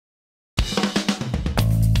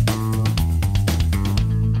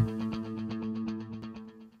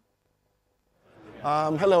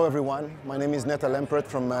Hello everyone, my name is Neta Lempert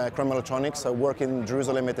from Kramer. I work in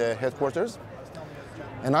Jerusalem at the headquarters,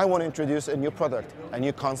 and I want to introduce a new product, a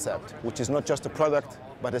new concept, which is not just a product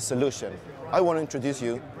but a solution. I want to introduce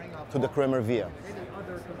you to the Kramer VIA.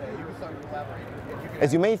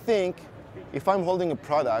 As you may think, if I'm holding a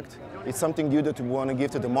product, it's something you want to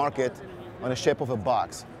give to the market on the shape of a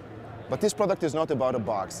box. But this product is not about a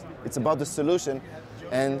box, it's about the solution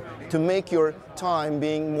and to make your time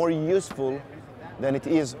being more useful than it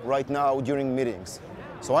is right now during meetings.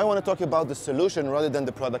 So I want to talk about the solution rather than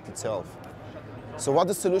the product itself. So what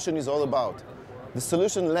the solution is all about? The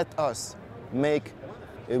solution let us make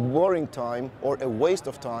a boring time or a waste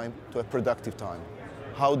of time to a productive time.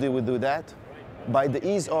 How do we do that? By the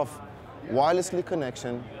ease of wirelessly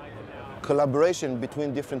connection, collaboration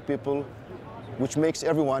between different people, which makes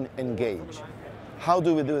everyone engage. How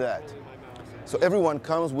do we do that? So everyone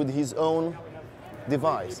comes with his own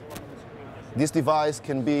device. This device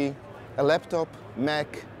can be a laptop,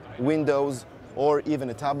 Mac, Windows, or even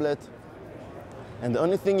a tablet. And the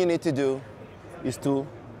only thing you need to do is to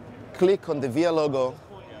click on the VIA logo,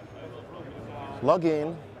 log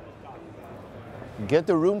in, get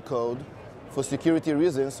the room code for security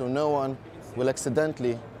reasons so no one will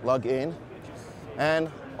accidentally log in,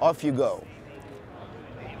 and off you go.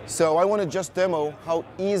 So I want to just demo how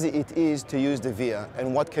easy it is to use the VIA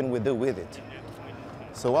and what can we do with it.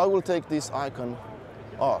 So I will take this icon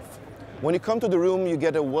off. When you come to the room, you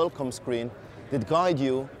get a welcome screen that guides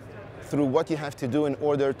you through what you have to do in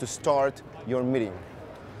order to start your meeting.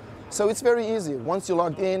 So it's very easy. Once you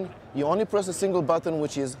logged in, you only press a single button,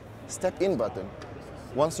 which is Step In button.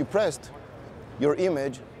 Once you pressed, your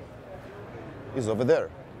image is over there.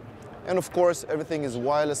 And of course, everything is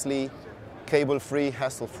wirelessly, cable-free,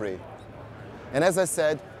 hassle-free. And as I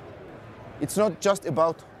said, it's not just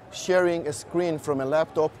about sharing a screen from a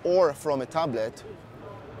laptop or from a tablet.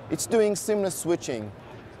 It's doing seamless switching,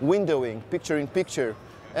 windowing, picture-in-picture,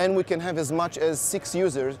 and we can have as much as 6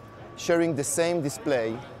 users sharing the same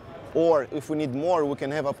display, or if we need more, we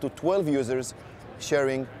can have up to 12 users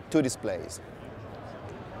sharing 2 displays.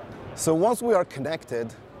 So once we are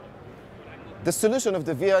connected, the solution of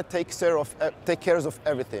the VIA takes care of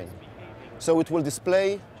everything. So it will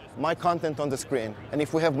display my content on the screen, and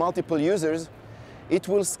if we have multiple users, it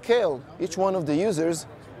will scale each one of the users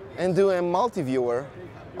and do a multi-viewer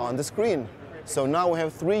on the screen. So now we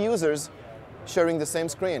have 3 users sharing the same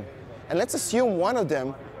screen. And let's assume one of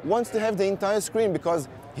them wants to have the entire screen because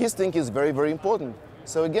his thing is very, very important.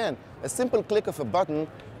 So again, a simple click of a button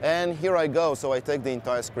and here I go, so I take the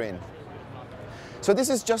entire screen. So this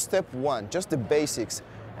is just step 1, just the basics.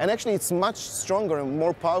 And actually it's much stronger and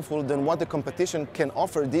more powerful than what the competition can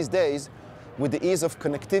offer these days with the ease of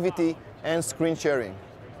connectivity and screen sharing.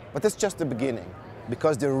 But that's just the beginning,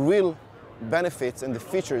 because the real benefits and the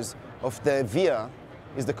features of the VIA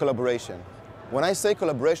is the collaboration. When I say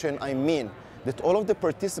collaboration, I mean that all of the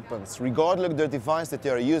participants, regardless of their device that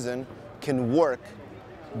they are using, can work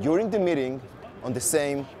during the meeting on the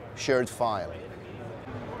same shared file.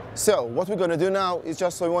 So what we're going to do now is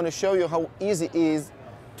I want to show you how easy it is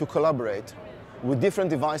to collaborate with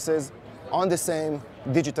different devices on the same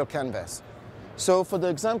digital canvas. So for the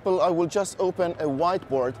example, I will just open a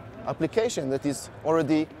whiteboard application that is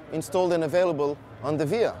already installed and available on the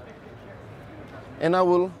VIA. And I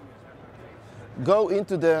will go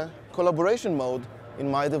into the collaboration mode in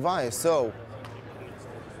my device. So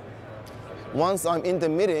once I'm in the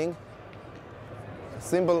meeting,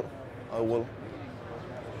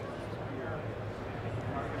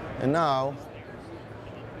 and now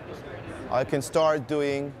I can start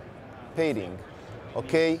doing painting.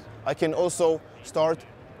 Okay, I can also start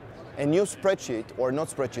a new spreadsheet, or not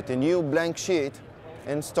spreadsheet, a new blank sheet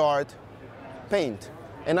and start paint.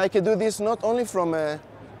 And I can do this not only from a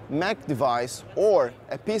Mac device or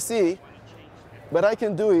a PC, but I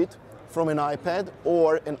can do it from an iPad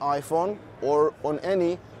or an iPhone or on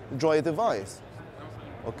any Droid device.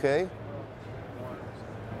 Okay?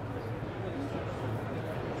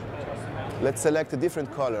 Let's select a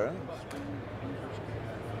different color.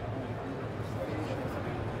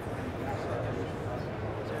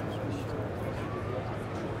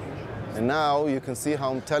 And now you can see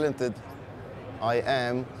how talented I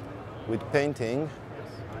am with painting.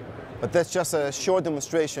 But that's just a short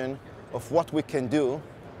demonstration of what we can do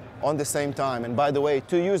on the same time. And by the way,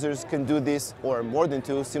 2 users can do this, or more than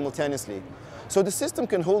 2, simultaneously. So the system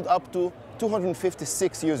can hold up to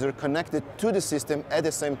 256 users connected to the system at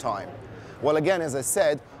the same time. Well, again, as I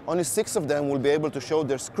said, only 6 of them will be able to show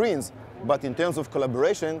their screens. But in terms of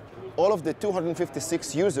collaboration, all of the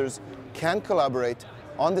 256 users can collaborate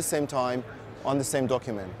on the same time on the same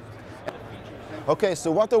document. Okay, so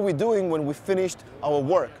what are we doing when we finished our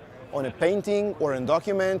work on a painting or a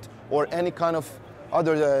document or any kind of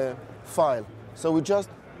other file? So we just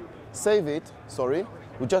save it,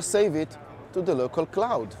 to the local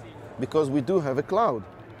cloud, because we do have a cloud.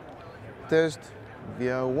 Test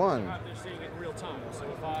via one. They're seeing it in real time, so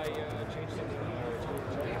if I change something.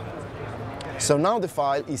 So now the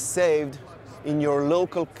file is saved in your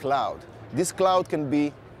local cloud. This cloud can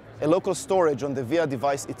be a local storage on the VIA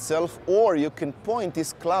device itself, or you can point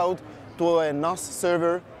this cloud to a NAS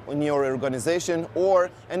server in your organization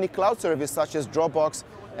or any cloud service such as Dropbox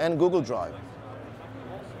and Google Drive.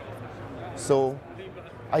 So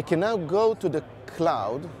I can now go to the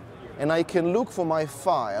cloud and I can look for my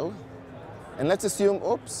file, and let's assume,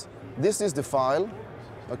 oops, this is the file,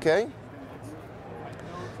 okay?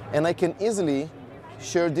 And I can easily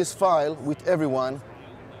share this file with everyone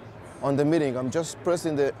on the meeting. I'm just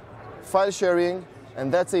pressing the file sharing,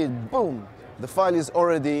 and that's it, boom. The file is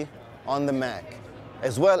already on the Mac,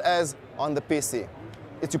 as well as on the PC.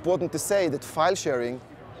 It's important to say that file sharing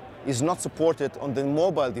is not supported on the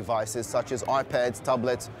mobile devices such as iPads,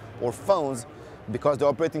 tablets, or phones, because the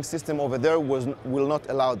operating system over there will not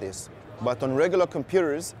allow this. But on regular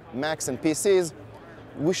computers, Macs and PCs,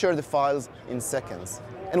 we share the files in seconds.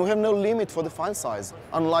 And we have no limit for the file size.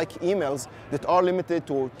 Unlike emails that are limited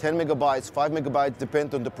to 10 megabytes, 5 megabytes,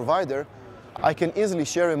 depending on the provider, I can easily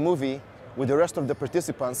share a movie with the rest of the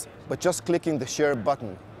participants by just clicking the share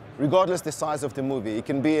button, regardless the size of the movie. It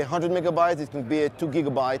can be 100 megabytes, it can be a 2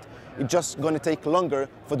 gigabyte. It's just going to take longer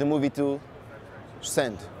for the movie to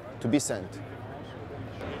be sent.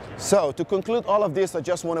 So to conclude all of this, I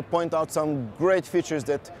just want to point out some great features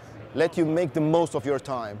that let you make the most of your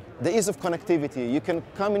time. The ease of connectivity. You can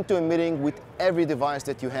come into a meeting with every device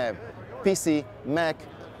that you have, PC, Mac,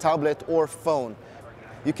 tablet, or phone.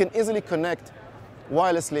 You can easily connect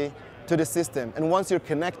wirelessly to the system, and once you're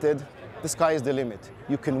connected, the sky is the limit.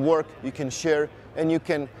 You can work, you can share, and you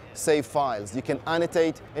can save files. You can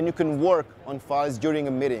annotate, and you can work on files during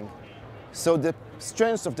a meeting. So the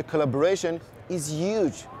strength of the collaboration is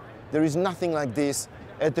huge. There is nothing like this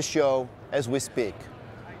at the show as we speak.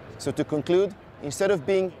 So to conclude, instead of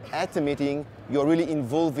being at a meeting, you're really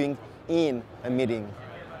involving in a meeting.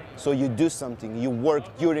 So you do something, you work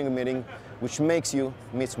during a meeting, which makes you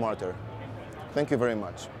meet smarter. Thank you very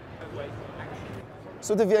much.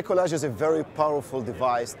 So the VIA Collage is a very powerful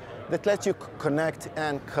device that lets you connect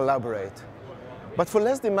and collaborate. But for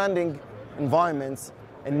less demanding environments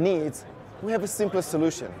and needs, we have a simpler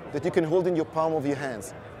solution that you can hold in your palm of your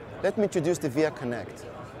hands. Let me introduce the VIA Connect.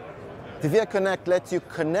 The VIA Connect lets you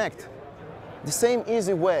connect the same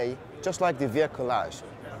easy way, just like the VIA Collage,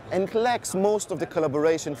 and it lacks most of the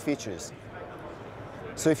collaboration features.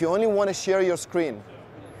 So if you only want to share your screen,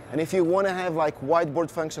 and if you want to have like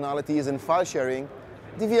whiteboard functionalities and file sharing,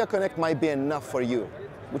 the VIA Connect might be enough for you,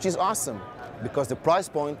 which is awesome, because the price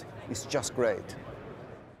point is just great.